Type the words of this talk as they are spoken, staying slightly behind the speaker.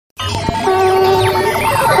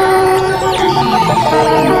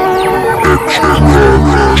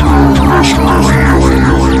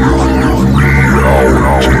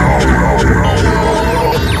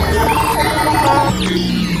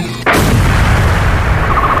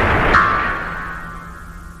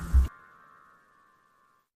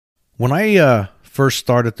When I first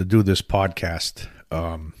started to do this podcast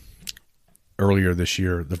earlier this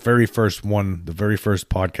year, the very first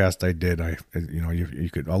podcast I did,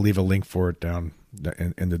 I'll leave a link for it down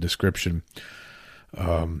in the description.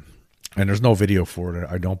 And there's no video for it.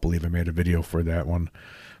 I don't believe I made a video for that one,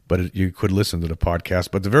 but you could listen to the podcast.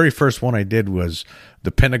 But the very first one I did was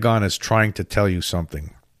the Pentagon is trying to tell you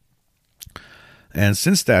something. And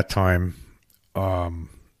since that time,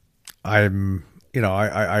 I've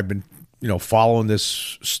been, following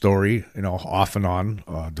this story, off and on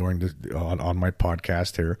on my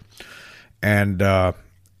podcast here. And,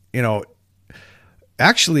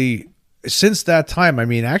 actually, since that time,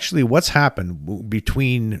 what's happened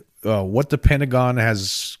between what the Pentagon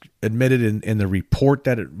has admitted in the report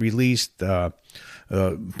that it released,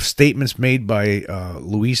 statements made by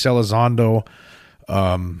Luis Elizondo,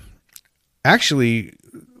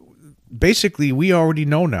 basically, we already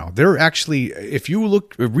know now. They're actually, if you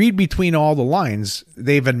read between all the lines,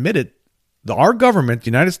 they've admitted, our government, the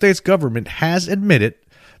United States government, has admitted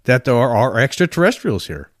that there are extraterrestrials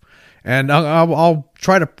here. And I'll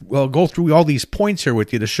try to go through all these points here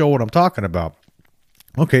with you to show what I'm talking about.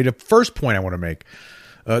 Okay, the first point I want to make,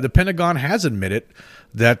 the Pentagon has admitted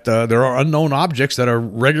that there are unknown objects that are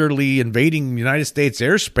regularly invading United States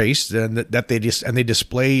airspace, and that they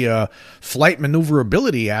display flight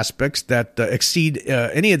maneuverability aspects that exceed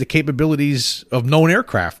any of the capabilities of known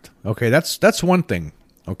aircraft. Okay, that's one thing.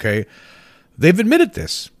 Okay, they've admitted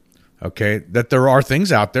this. Okay, that there are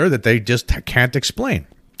things out there that they just can't explain.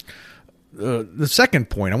 The second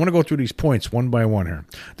point, I want to go through these points one by one here.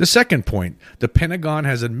 The second point, the Pentagon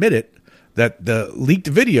has admitted that the leaked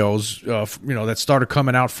videos, that started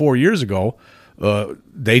coming out 4 years ago,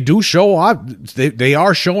 they do show they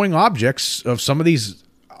are showing objects of some of these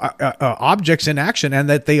objects in action, and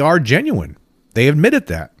that they are genuine. They admitted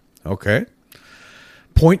that. Okay.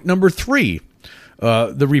 Point number 3,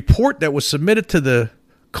 the report that was submitted to the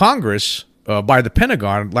Congress by the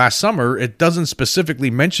Pentagon last summer, it doesn't specifically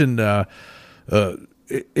mention.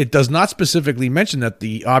 It does not specifically mention that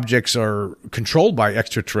the objects are controlled by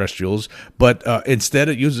extraterrestrials, but instead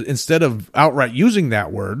of outright using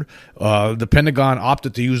that word, the Pentagon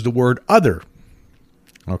opted to use the word "other."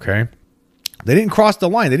 Okay, they didn't cross the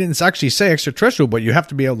line. They didn't actually say extraterrestrial, but you have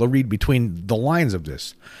to be able to read between the lines of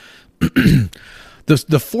this.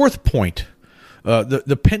 The fourth point.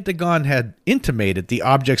 The Pentagon had intimated the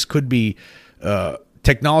objects could be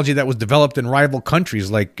technology that was developed in rival countries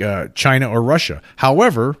like China or Russia.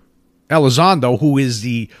 However, Elizondo, who is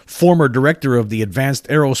the former director of the Advanced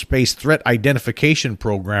Aerospace Threat Identification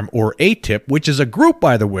Program, or ATIP, which is a group,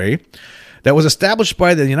 by the way, that was established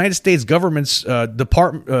by the United States government's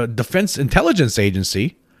Defense Intelligence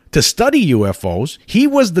Agency to study UFOs, he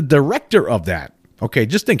was the director of that. Okay,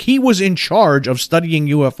 just think, he was in charge of studying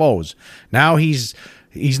UFOs. Now he's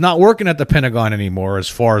not working at the Pentagon anymore, as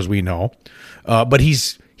far as we know. But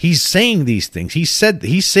he's saying these things. He's saying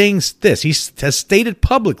this. He has stated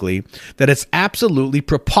publicly that it's absolutely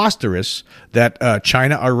preposterous that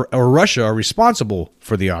China or Russia are responsible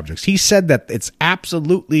for the objects. He said that it's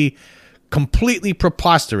absolutely, completely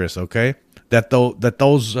preposterous. Okay, that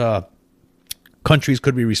those countries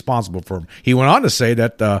could be responsible for them. He went on to say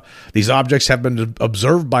that these objects have been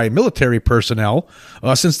observed by military personnel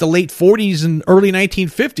since the late 40s and early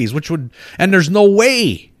 1950s, and there's no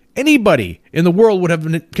way anybody in the world would have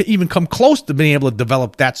even come close to being able to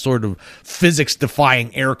develop that sort of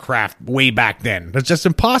physics-defying aircraft way back then. That's just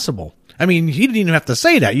impossible. He didn't even have to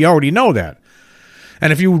say that. You already know that.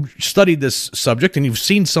 And if you studied this subject and you've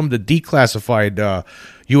seen some of the declassified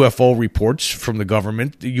UFO reports from the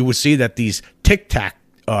government, you would see that these Tic Tac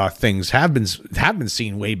things have been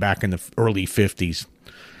seen way back in the early 50s.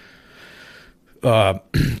 And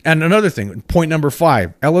another thing, point number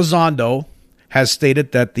 5, Elizondo has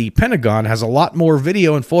stated that the Pentagon has a lot more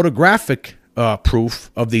video and photographic proof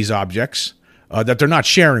of these objects that they're not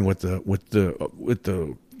sharing with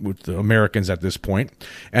the Americans at this point.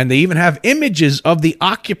 And they even have images of the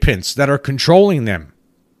occupants that are controlling them.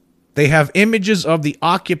 They have images of the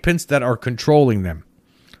occupants that are controlling them.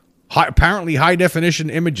 Apparently high definition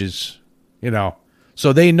images,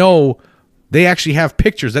 So they know, they actually have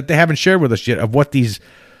pictures that they haven't shared with us yet of what these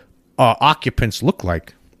occupants look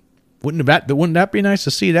like. Wouldn't that be nice to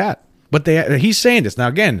see that? But he's saying this. Now,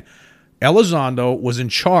 again, Elizondo was in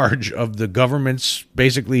charge of the government's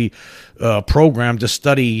basically program to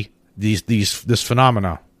study this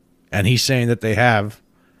phenomena, and he's saying that they have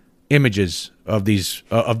images of these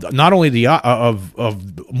of not only the of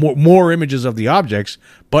more images of the objects,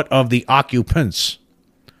 but of the occupants.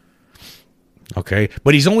 Okay,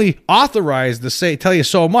 but he's only authorized to tell you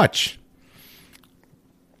so much.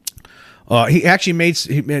 He actually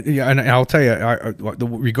and I'll tell you,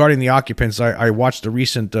 regarding the occupants, I watched a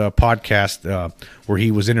recent podcast where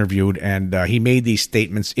he was interviewed, and he made these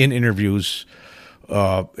statements in interviews,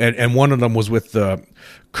 and one of them was with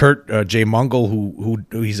Kurt J. Mungle, who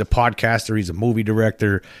he's a podcaster, he's a movie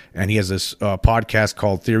director, and he has this podcast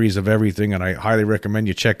called Theories of Everything, and I highly recommend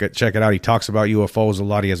you check it out. He talks about UFOs a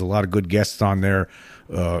lot. He has a lot of good guests on there,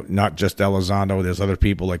 not just Elizondo. There's other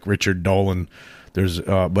people like Richard Dolan.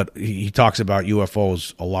 But he talks about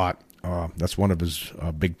UFOs a lot. That's one of his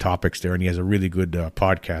big topics there, and he has a really good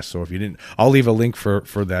podcast. So if you didn't, I'll leave a link for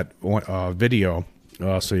that video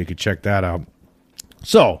so you can check that out.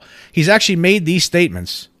 So he's actually made these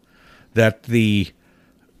statements that they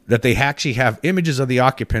actually have images of the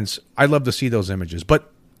occupants. I'd love to see those images,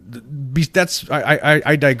 but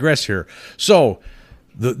I digress here. So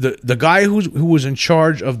the guy who was in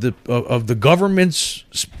charge of the government's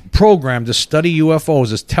program to study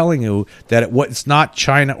UFOs is telling you that it's not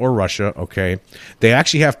China or Russia. Okay, they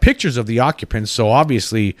actually have pictures of the occupants, so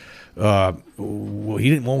obviously he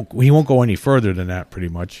won't go any further than that, pretty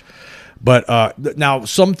much. But now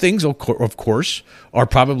some things, of course, are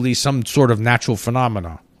probably some sort of natural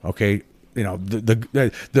phenomena. Okay,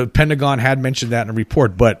 the Pentagon had mentioned that in a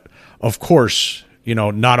report, but of course,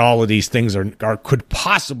 not all of these things could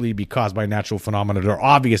possibly be caused by natural phenomena. They're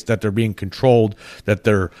obvious that they're being controlled, that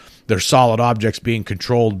they're solid objects being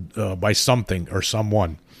controlled by something or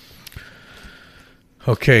someone.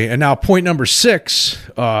 Okay, and now point number 6,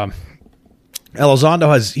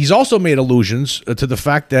 Elizondo he's also made allusions to the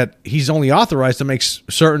fact that he's only authorized to make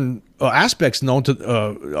certain aspects known to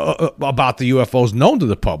about the UFOs known to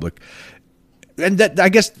the public, and that I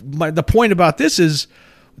guess the point about this is.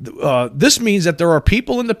 This means that there are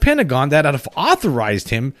people in the Pentagon that have authorized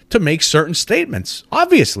him to make certain statements.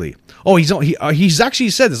 Obviously, he's actually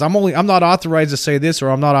said this. I'm not authorized to say this, or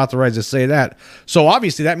I'm not authorized to say that. So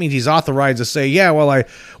obviously, that means he's authorized to say, yeah, well,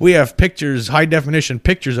 we have pictures, high definition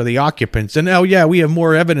pictures of the occupants, and we have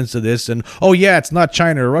more evidence of this, and it's not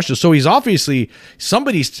China or Russia. So he's obviously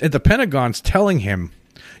somebody at the Pentagon's telling him.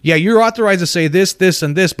 Yeah, you're authorized to say this, this,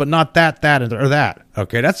 and this, but not that, or that.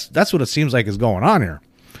 Okay, that's what it seems like is going on here.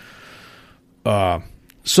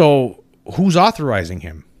 So who's authorizing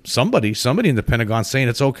him? Somebody in the Pentagon saying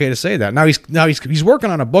it's okay to say that. Now he's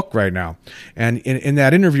working on a book right now, and in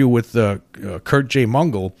that interview with Kurt J.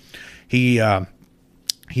 Mungle, he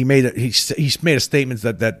made a statement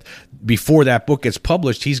that before that book gets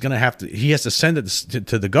published, he has to send it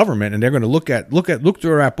to the government, and they're going to look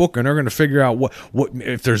through that book, and they're going to figure out what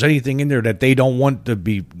if there's anything in there that they don't want to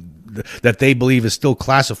be, that they believe is still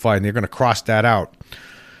classified, and they're going to cross that out.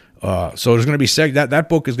 So there's going to be that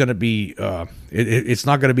book is going to be it's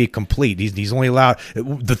not going to be complete. He's only allowed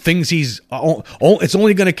the things it's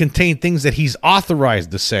only going to contain things that he's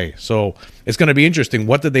authorized to say. So it's going to be interesting.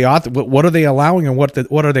 What did they what are they allowing, and what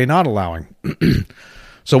are they not allowing?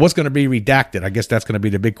 So what's going to be redacted? I guess that's going to be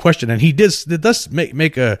the big question. And he does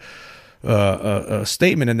make a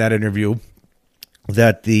statement in that interview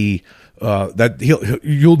that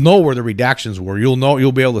you'll know where the redactions were.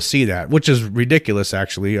 You'll be able to see that, which is ridiculous,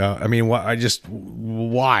 actually.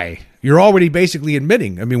 Why? You're already basically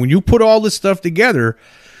admitting. I mean, when you put all this stuff together,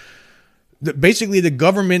 basically the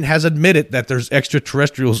government has admitted that there's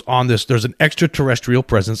extraterrestrials on this. There's an extraterrestrial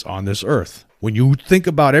presence on this Earth. When you think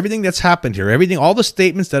about everything that's happened here, all the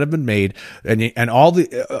statements that have been made, and all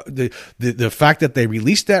the fact that they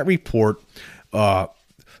released that report.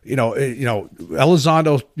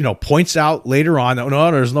 Elizondo, points out later on that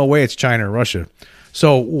no, there's no way it's China or Russia.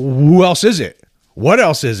 So who else is it? What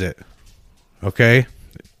else is it? Okay,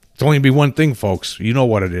 it's only be one thing, folks. You know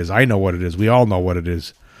what it is. I know what it is. We all know what it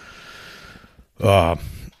is.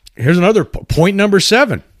 Here's another point number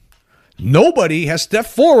 7. Nobody has stepped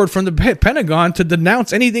forward from the Pentagon to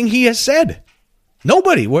denounce anything he has said.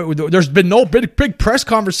 Nobody. There's been no big press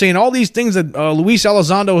conference saying all these things that Luis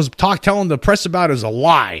Elizondo was telling the press about is a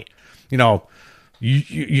lie. Back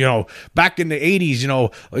in the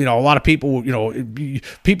 80s, a lot of people,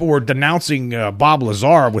 people were denouncing Bob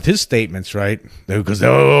Lazar with his statements, right? Because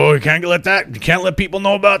you can't let people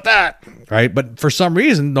know about that, right? But for some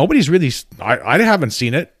reason, nobody's really. I haven't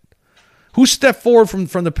seen it. Who stepped forward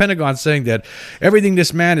from the Pentagon saying that everything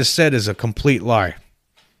this man has said is a complete lie?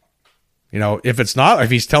 If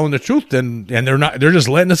he's telling the truth, then they're just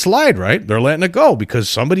letting it slide, right? They're letting it go because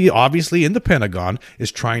somebody obviously in the Pentagon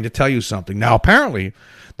is trying to tell you something. Now, apparently,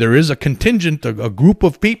 there is a contingent, a group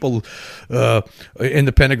of people in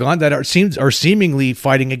the Pentagon that are seemingly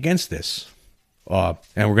fighting against this. And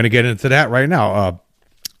we're going to get into that right now.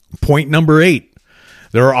 Point number 8.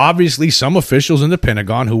 There are obviously some officials in the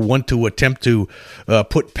Pentagon who want to attempt to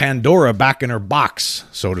put Pandora back in her box,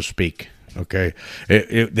 so to speak. Okay,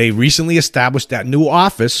 they recently established that new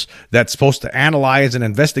office that's supposed to analyze and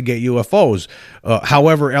investigate UFOs.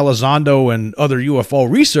 However, Elizondo and other UFO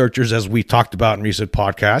researchers, as we talked about in recent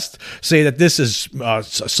podcasts, say that this is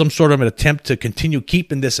some sort of an attempt to continue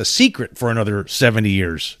keeping this a secret for another 70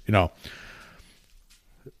 years.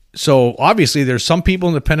 So obviously, there's some people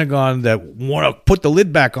in the Pentagon that want to put the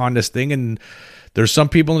lid back on this thing, and there's some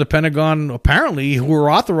people in the Pentagon, apparently, who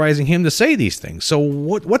are authorizing him to say these things. So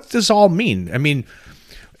what does this all mean? I mean,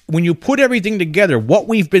 when you put everything together, what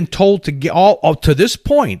we've been told to get all up to this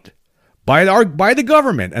point by the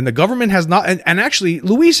government, and the government has not, and actually,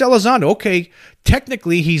 Luis Elizondo, okay,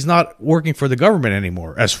 technically, he's not working for the government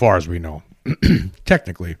anymore, as far as we know,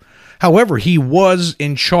 technically. However, he was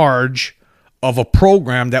in charge of a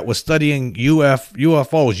program that was studying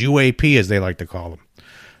UFOs, UAP, as they like to call them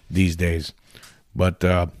these days.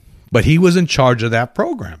 But he was in charge of that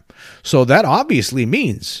program. So that obviously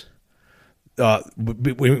means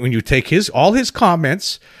when you take all his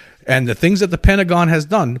comments and the things that the Pentagon has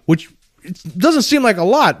done, which it doesn't seem like a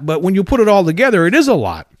lot, but when you put it all together, it is a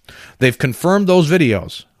lot. They've confirmed those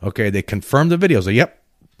videos. Okay, they confirmed the videos.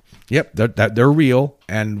 Yep, they're real,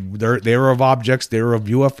 and they're of objects, they're of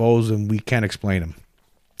UFOs, and we can't explain them.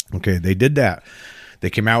 Okay, they did that. They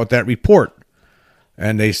came out with that report.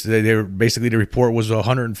 And they were basically, the report was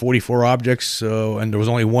 144 objects, and there was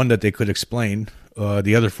only one that they could explain.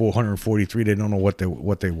 The other 443, they don't know what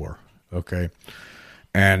they were. Okay,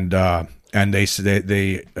 and they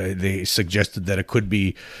suggested that it could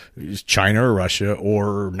be China or Russia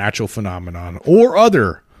or natural phenomenon or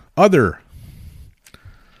other.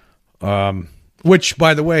 Which,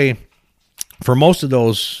 by the way, for most of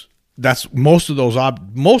those. That's most of those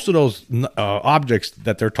objects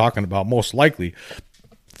that they're talking about most likely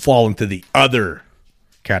fall into the other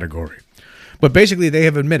category. But basically, they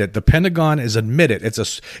have admitted, the Pentagon has admitted,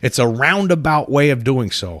 it's a roundabout way of doing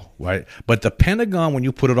so, right? But the Pentagon, when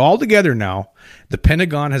you put it all together now, the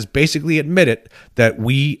Pentagon has basically admitted that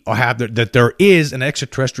that there is an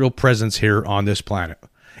extraterrestrial presence here on this planet.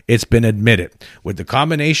 It's been admitted with the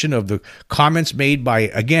combination of the comments made by,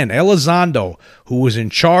 again, Elizondo, who was in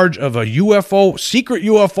charge of a secret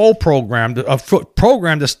UFO program, a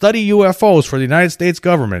program to study UFOs for the United States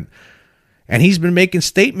government. And he's been making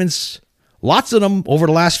statements, lots of them, over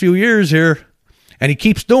the last few years here. And he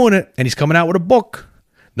keeps doing it. And he's coming out with a book.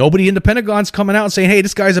 Nobody in the Pentagon's coming out and saying, hey,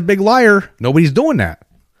 this guy's a big liar. Nobody's doing that.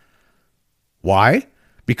 Why?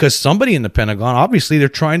 Because somebody in the Pentagon, obviously, they're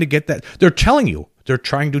trying to get that. They're telling you. They're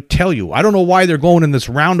trying to tell you. I don't know why they're going in this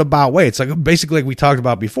roundabout way. It's like basically like we talked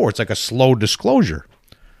about before. It's like a slow disclosure.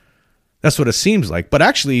 That's what it seems like. But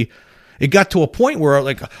actually, it got to a point where,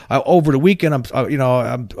 like, over the weekend,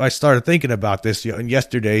 I started thinking about this.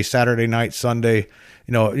 Yesterday, Saturday night, Sunday,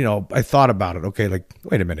 I thought about it. Okay, like,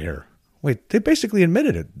 wait a minute here. Wait, they basically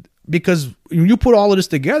admitted it, because when you put all of this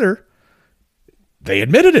together, they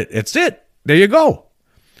admitted it. It's it. There you go.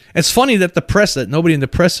 It's funny that nobody in the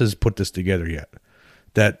press has put this together yet.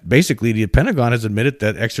 That basically the Pentagon has admitted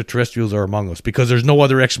that extraterrestrials are among us, because there's no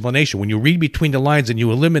other explanation. When you read between the lines and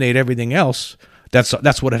you eliminate everything else,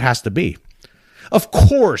 that's what it has to be. Of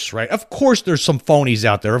course, right? Of course there's some phonies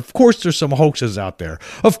out there. Of course there's some hoaxes out there.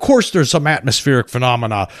 Of course there's some atmospheric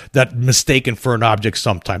phenomena that mistaken for an object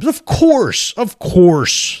sometimes. Of course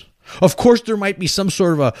there might be some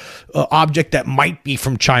sort of a object that might be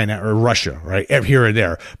from China or Russia, right? Here or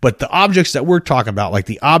there. But the objects that we're talking about, like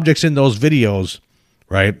the objects in those videos,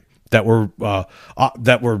 right, that were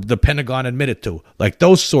the Pentagon admitted to, like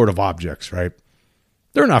those sort of objects, right?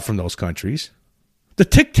 They're not from those countries. The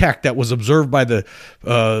Tic Tac that was observed by the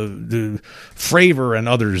Fravor and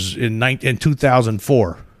others in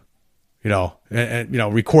 2004,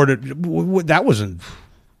 recorded, that wasn't,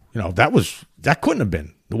 that couldn't have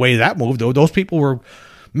been the way that moved. Those people were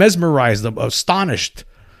mesmerized, astonished,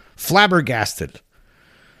 flabbergasted.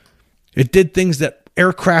 It did things that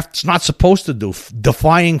aircraft's not supposed to do,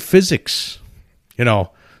 defying physics, and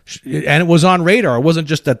it was on radar. It wasn't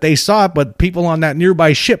just that they saw it, but people on that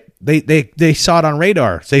nearby ship, they saw it on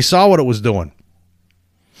radar. They saw what it was doing.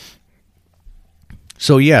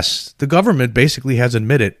 So yes, the government basically has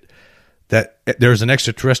admitted that there's an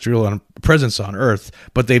extraterrestrial presence on Earth,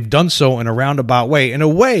 but they've done so in a roundabout way, in a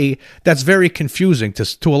way that's very confusing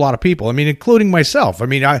to a lot of people. I mean, including myself. I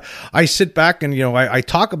mean, I sit back and, I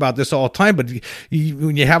talk about this all the time, but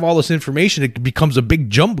when you have all this information, it becomes a big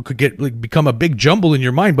jumble, become a big jumble in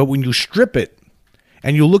your mind. But when you strip it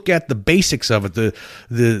and you look at the basics of it,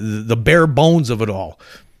 the bare bones of it all,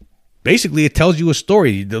 basically it tells you a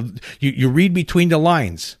story. You read between the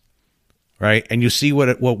lines, right? And you see what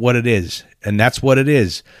it is. And that's what it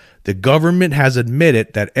is. The government has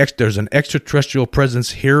admitted that there's an extraterrestrial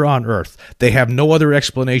presence here on Earth. They have no other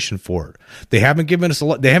explanation for it. They haven't given us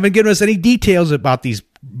they haven't given us any details about these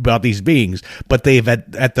beings, but they've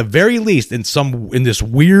at the very least in this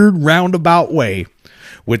weird roundabout way,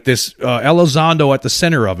 with this Elizondo at the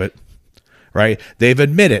center of it, right? They've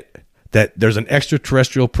admitted that there's an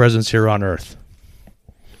extraterrestrial presence here on Earth.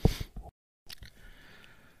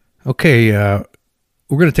 Okay,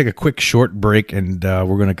 we're going to take a quick short break, and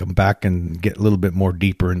we're going to come back and get a little bit more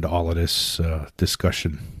deeper into all of this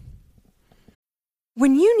discussion.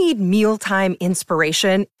 When you need mealtime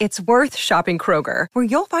inspiration, it's worth shopping Kroger, where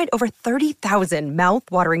you'll find over 30,000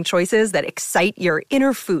 mouth-watering choices that excite your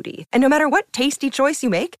inner foodie. And no matter what tasty choice you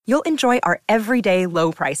make, you'll enjoy our everyday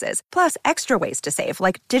low prices, plus extra ways to save,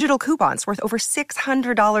 like digital coupons worth over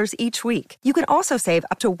 $600 each week. You can also save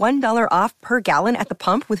up to $1 off per gallon at the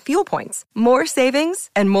pump with fuel points. More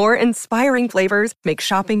savings and more inspiring flavors make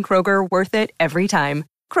shopping Kroger worth it every time.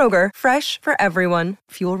 Kroger, fresh for everyone.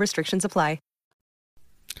 Fuel restrictions apply.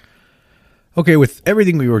 Okay, with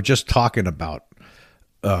everything we were just talking about,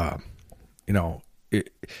 does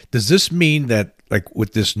this mean that, like,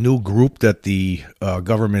 with this new group that the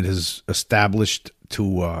government has established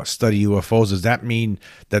to study UFOs, does that mean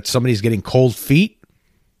that somebody's getting cold feet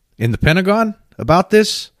in the Pentagon about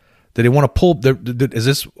this? Do they want to pull? Is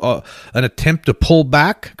this an attempt to pull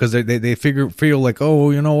back because they feel like,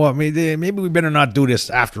 oh, you know what, maybe we better not do this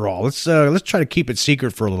after all. Let's try to keep it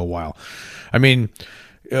secret for a little while. I mean.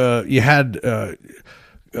 You had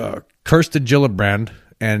Kirsten Gillibrand,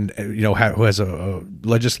 and who has a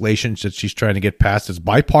legislation that she's trying to get passed. It's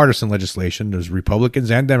bipartisan legislation. There's Republicans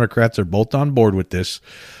and Democrats are both on board with this.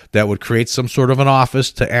 That would create some sort of an office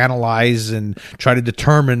to analyze and try to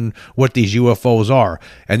determine what these UFOs are.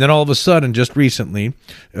 And then all of a sudden, just recently,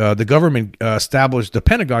 the government established. The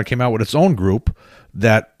Pentagon came out with its own group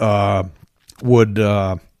that would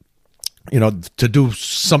to do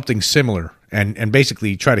something similar. And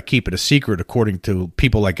basically try to keep it a secret, according to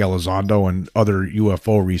people like Elizondo and other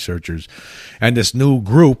UFO researchers. And this new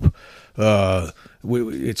group,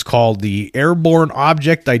 it's called the Airborne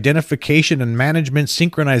Object Identification and Management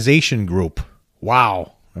Synchronization Group.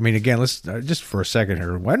 Wow. I mean, again, let's just for a second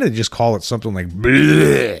here. Why did they just call it something like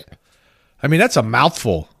bleh? I mean, that's a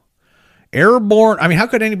mouthful. Airborne. I mean, how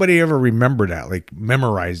could anybody ever remember that? Like,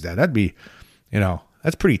 memorize that? That'd be,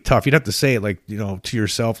 that's pretty tough. You'd have to say it to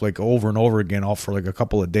yourself like over and over again, all for like a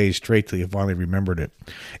couple of days straight till you finally remembered it.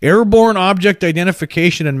 Airborne Object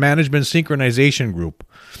Identification and Management Synchronization Group.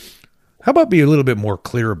 How about be a little bit more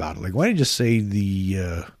clear about it? Like, why don't you just say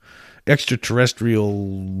the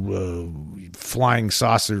extraterrestrial flying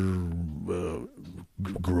saucer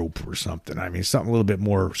group or something? I mean, something a little bit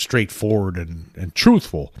more straightforward and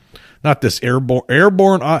truthful. Not this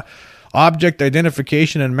airborne Object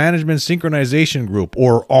Identification and Management Synchronization Group,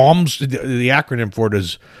 or OMS. The acronym for it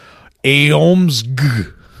is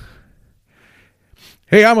AOMSG.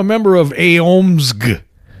 Hey, I'm a member of AOMSG.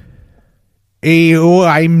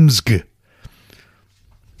 AOMSG.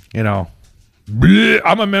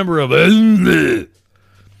 I'm a member of.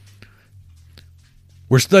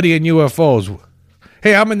 We're studying UFOs.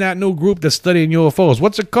 Hey, I'm in that new group that's studying UFOs.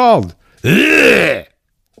 What's it called?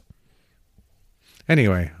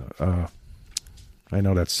 Anyway, I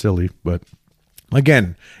know that's silly, but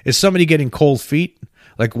again, is somebody getting cold feet?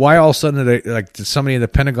 Like, why all of a sudden did somebody in the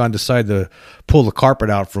Pentagon decide to pull the carpet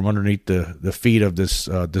out from underneath the feet of this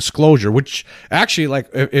disclosure? Which actually, like,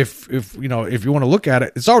 if you want to look at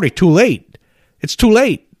it, it's already too late. It's too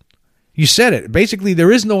late. You said it. Basically,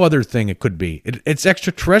 there is no other thing it could be. It's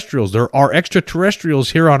extraterrestrials. There are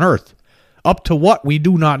extraterrestrials here on Earth. Up to what, we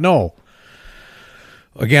do not know.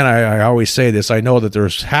 Again, I always say this. I know that there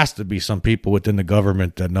has to be some people within the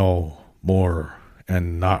government that know more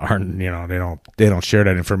and they don't share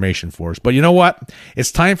that information for us. But you know what?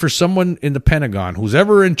 It's time for someone in the Pentagon, who's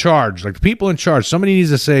ever in charge, like the people in charge. Somebody needs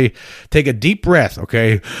to say, take a deep breath,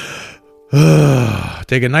 okay?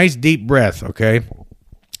 Take a nice deep breath, okay?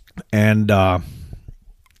 And go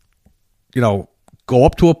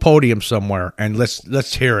up to a podium somewhere and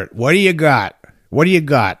let's hear it. What do you got? What do you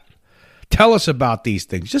got? Tell us about these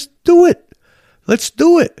things. Just do it. Let's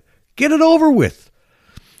do it. Get it over with.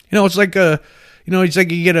 It's like it's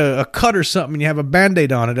like you get a cut or something and you have a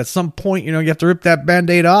Band-Aid on it. At some point, you have to rip that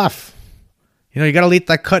Band-Aid off. You got to let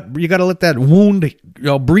that cut, you got to let that wound,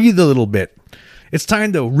 breathe a little bit. It's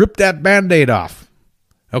time to rip that Band-Aid off.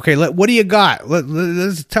 Okay, what do you got?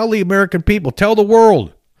 Let's tell the American people, tell the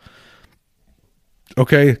world.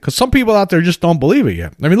 Okay, because some people out there just don't believe it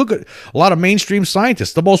yet. I mean, look at a lot of mainstream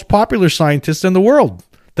scientists, the most popular scientists in the world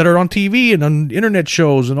that are on TV and on internet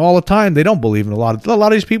shows and all the time. They don't believe in a lot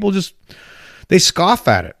of these people. Just they scoff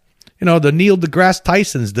at it. You know, the Neil deGrasse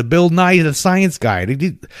Tysons, the Bill Nye the Science Guy.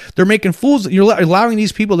 They're making fools. You're allowing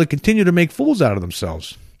these people to continue to make fools out of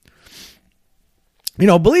themselves. You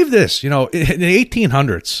know, believe this. You know, in the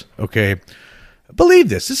 1800s. Okay, believe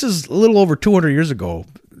this. This is a little over 200 years ago.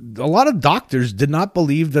 A lot of doctors did not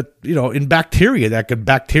believe that, you know, in bacteria,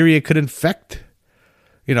 bacteria could infect,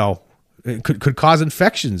 you know, it could cause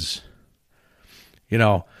infections. You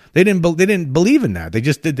know, they didn't believe in that. They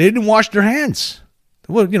didn't wash their hands.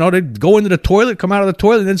 Well, you know, they'd go into the toilet, come out of the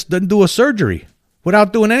toilet, and then do a surgery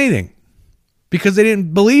without doing anything because they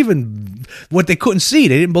didn't believe in what they couldn't see.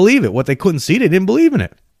 They didn't believe it. What they couldn't see, they didn't believe in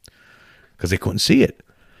it because they couldn't see it.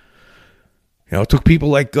 You know, it took people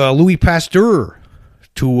like Louis Pasteur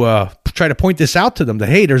to try to point this out to them that,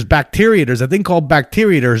 hey, there's bacteria. There's a thing called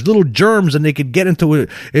bacteria. There's little germs, and they could get into it.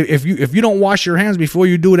 If you don't wash your hands before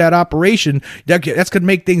you do that operation, that's could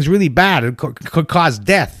make things really bad. It could cause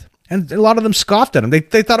death. And a lot of them scoffed at him. They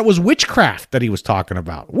thought it was witchcraft that he was talking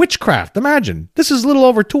about. Witchcraft. Imagine. This is a little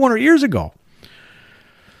over 200 years ago.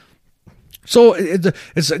 So it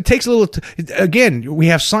takes a little. Again, we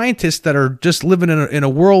have scientists that are just living in a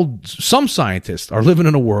world. Some scientists are living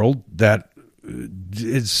in a world that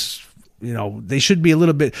is, you know, they should be a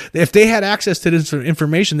little bit. If they had access to this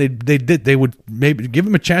information, they would maybe give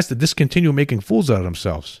them a chance to discontinue making fools out of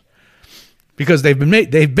themselves, because they've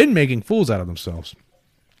been making fools out of themselves.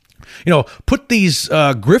 You know, put these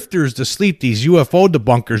grifters to sleep. These UFO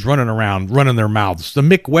debunkers running their mouths. The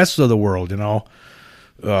Mick Wests of the world. You know,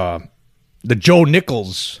 the Joe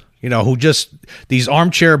Nichols. You know, who just these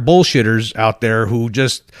armchair bullshitters out there who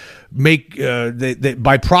just make they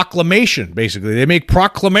by proclamation, basically they make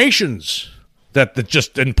proclamations that it's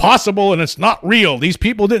just impossible and it's not real. These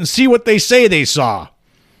people didn't see what they say they saw.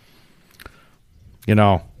 You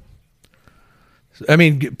know, I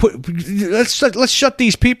mean, let's shut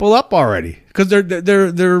these people up already, because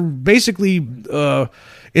they're basically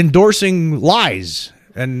endorsing lies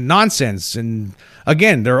and nonsense. And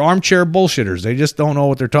again, they're armchair bullshitters. They just don't know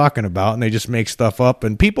what they're talking about, and they just make stuff up,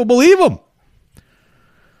 and people believe them.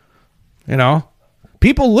 You know,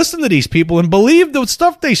 people listen to these people and believe the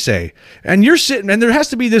stuff they say. And you're sitting, and there has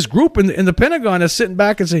to be this group in the Pentagon that's sitting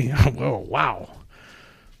back and saying, "Oh, wow,"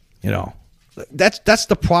 you know. That's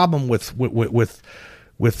the problem with one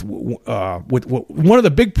of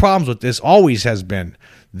the big problems with this always has been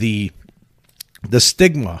the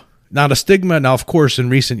stigma. Now, the stigma, of course, in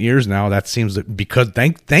recent years now, that seems that because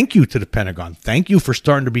thank you to the Pentagon. Thank you for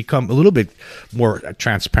starting to become a little bit more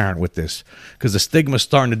transparent with this, because the stigma is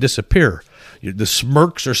starting to disappear. The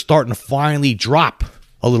smirks are starting to finally drop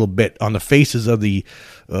a little bit on the faces of the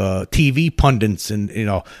TV pundits, and you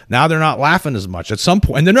know, now they're not laughing as much at some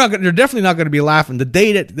point, and they're definitely not going to be laughing the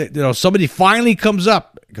day that you know, somebody finally comes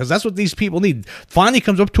up, because that's what these people need. Finally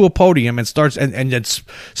comes up to a podium and starts and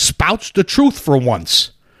spouts the truth for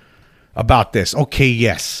once about this. Okay,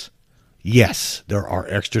 yes, there are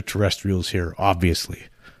extraterrestrials here, obviously.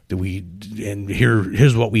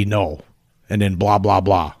 Here's what we know, and then blah blah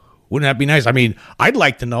blah. Wouldn't that be nice? I mean, I'd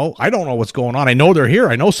like to know. I don't know what's going on. I know they're here.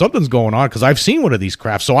 I know something's going on because I've seen one of these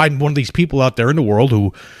crafts. So I'm one of these people out there in the world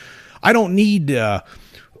who I don't need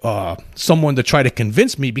someone to try to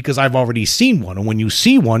convince me, because I've already seen one. And when you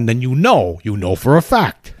see one, then you know for a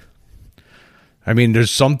fact. I mean, there's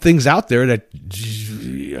some things out there that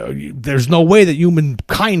there's no way that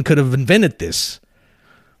humankind could have invented this.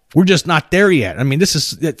 We're just not there yet. I mean,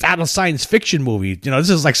 it's out of a science fiction movie. You know, this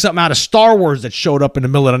is like something out of Star Wars that showed up in the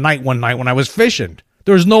middle of the night one night when I was fishing.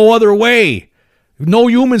 There was no other way. No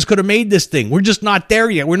humans could have made this thing. We're just not there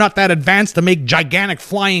yet. We're not that advanced to make gigantic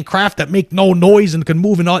flying craft that make no noise and can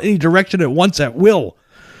move in any direction at once at will.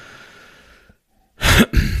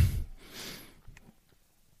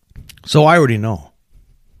 So I already know.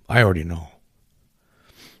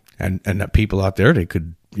 And that people out there, they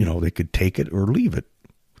could take it or leave it.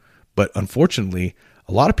 But unfortunately,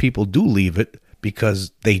 a lot of people do leave it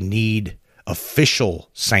because they need official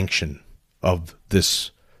sanction of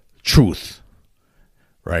this truth,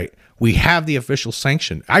 right? We have the official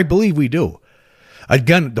sanction. I believe we do.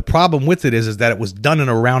 Again, the problem with it is that it was done in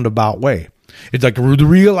a roundabout way. It's like the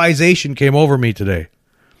realization came over me today,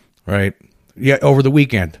 right? Yeah, over the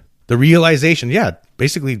weekend. The realization,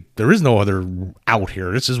 basically there is no other out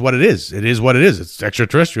here. This is what it is. It is what it is. It's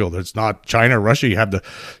extraterrestrial. It's not China, Russia. You have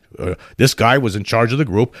this guy was in charge of the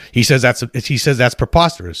group. He says that's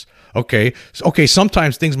preposterous. Okay.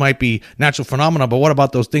 Sometimes things might be natural phenomena, but what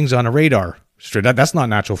about those things on the radar Straight. That's not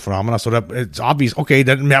natural phenomena. So that it's obvious. Okay,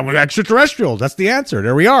 that extraterrestrial. That's the answer.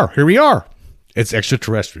 There we are. Here we are. It's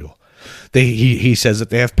extraterrestrial. He says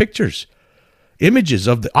that they have pictures, images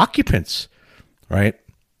of the occupants, right?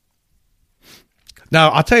 Now,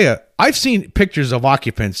 I'll tell you, I've seen pictures of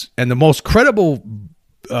occupants, and the most credible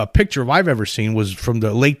picture I've ever seen was from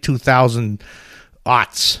the late 2000s.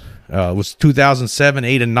 It was 2007,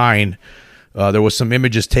 8, and 9. There was some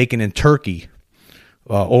images taken in Turkey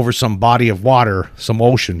over some body of water, some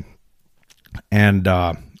ocean, and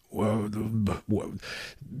there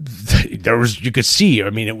was, you could see, I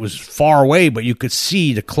mean, it was far away, but you could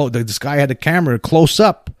see this guy had the camera close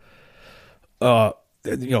up,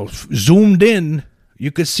 zoomed in.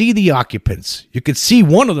 You could see the occupants. You could see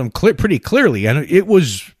one of them pretty clearly, and it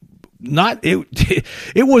was not. It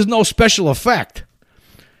was no special effect.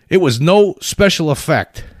 It was no special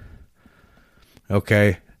effect.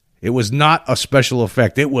 Okay, it was not a special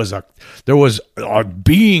effect. There was a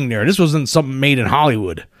being there. This wasn't something made in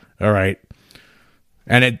Hollywood. All right,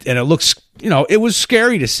 and it looks, it was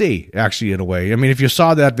scary to see, actually, in a way. I mean, if you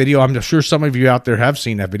saw that video, I'm sure some of you out there have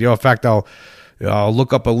seen that video. In fact, I'll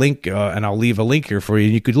look up a link and I'll leave a link here for you.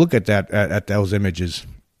 You could look at that, at those images.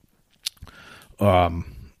 But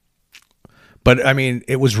I mean,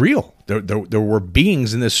 it was real. There were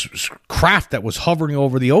beings in this craft that was hovering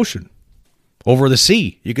over the ocean, over the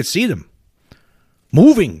sea. You could see them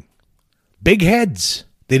moving, big heads.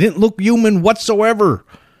 They didn't look human whatsoever.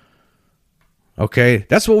 Okay,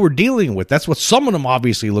 that's what we're dealing with. That's what some of them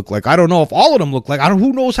obviously look like. I don't know if all of them look like.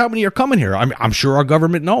 Who knows how many are coming here? I'm sure our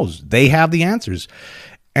government knows. They have the answers.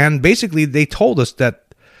 And basically, they told us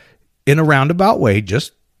that in a roundabout way,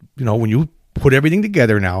 just, when you put everything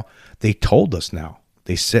together now, they told us now.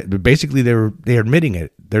 They said, basically, they're admitting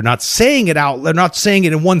it. They're not saying it out. They're not saying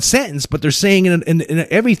it in one sentence, but they're saying it in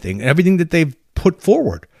everything that they've put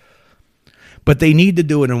forward. But they need to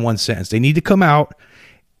do it in one sentence. They need to come out,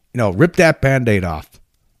 rip that Band-Aid off.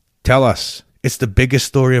 Tell us it's the biggest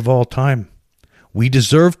story of all time. We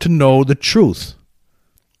deserve to know the truth.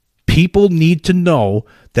 People need to know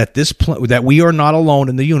that that we are not alone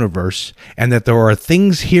in the universe, and that there are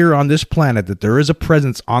things here on this planet, that there is a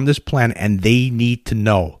presence on this planet, and they need to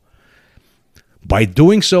know. By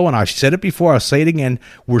doing so, and I've said it before, I'll say it again,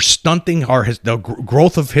 we're stunting the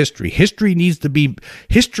growth of history.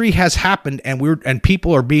 History has happened, and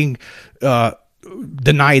people are being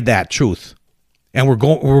denied that truth, and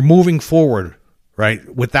we're moving forward,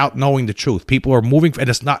 right, without knowing the truth. People are moving, and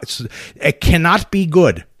it cannot be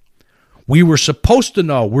good. We were supposed to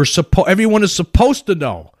know. Everyone is supposed to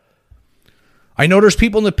know. I know there's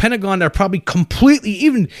people in the Pentagon that are probably completely,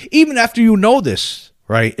 even after you know this,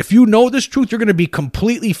 right? If you know this truth, you're going to be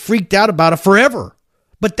completely freaked out about it forever.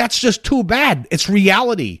 But that's just too bad. It's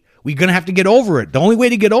reality. We're going to have to get over it. The only way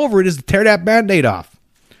to get over it is to tear that Band-Aid off.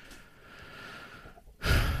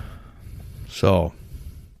 So,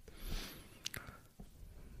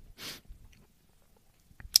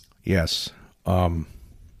 yes.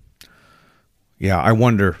 Yeah, I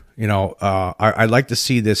wonder, I'd like to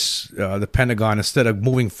see this, the Pentagon, instead of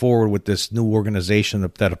moving forward with this new organization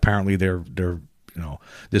that apparently they're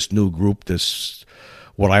this new group, this,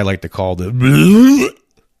 what I like to call the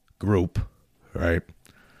group, right?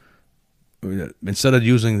 Instead of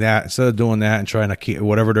doing that and trying to keep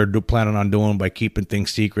whatever they're planning on doing by keeping things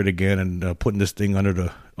secret again and putting this thing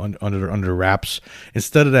under wraps,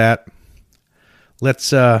 instead of that, let's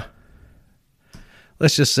just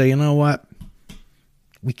say, you know what?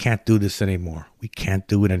 We can't do this anymore. We can't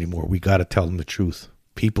do it anymore. We got to tell them the truth.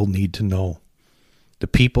 People need to know. The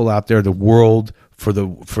people out there, the world,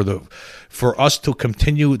 for us to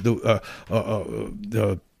continue the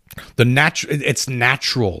natural. It's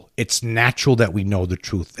natural. It's natural that we know the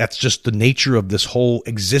truth. That's just the nature of this whole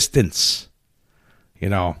existence.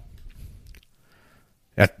 Things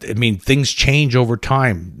change over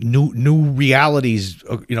time. New realities,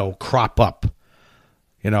 crop up.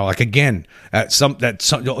 Like again,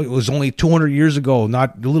 it was only 200 years ago,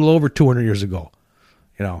 not a little over 200 years ago.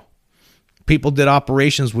 People did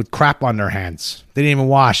operations with crap on their hands. They didn't even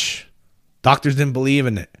wash. Doctors didn't believe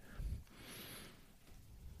in it.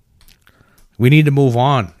 We need to move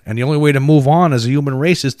on. And the only way to move on as a human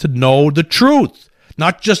race is to know the truth.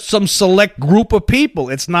 Not just some select group of people.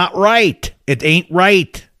 It's not right. It ain't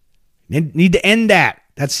right. You need to end that.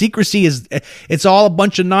 That secrecy it's all a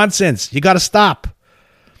bunch of nonsense. You got to stop.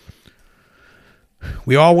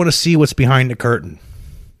 We all want to see what's behind the curtain.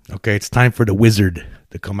 Okay, it's time for the wizard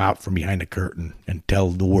to come out from behind the curtain and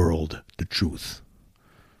tell the world the truth.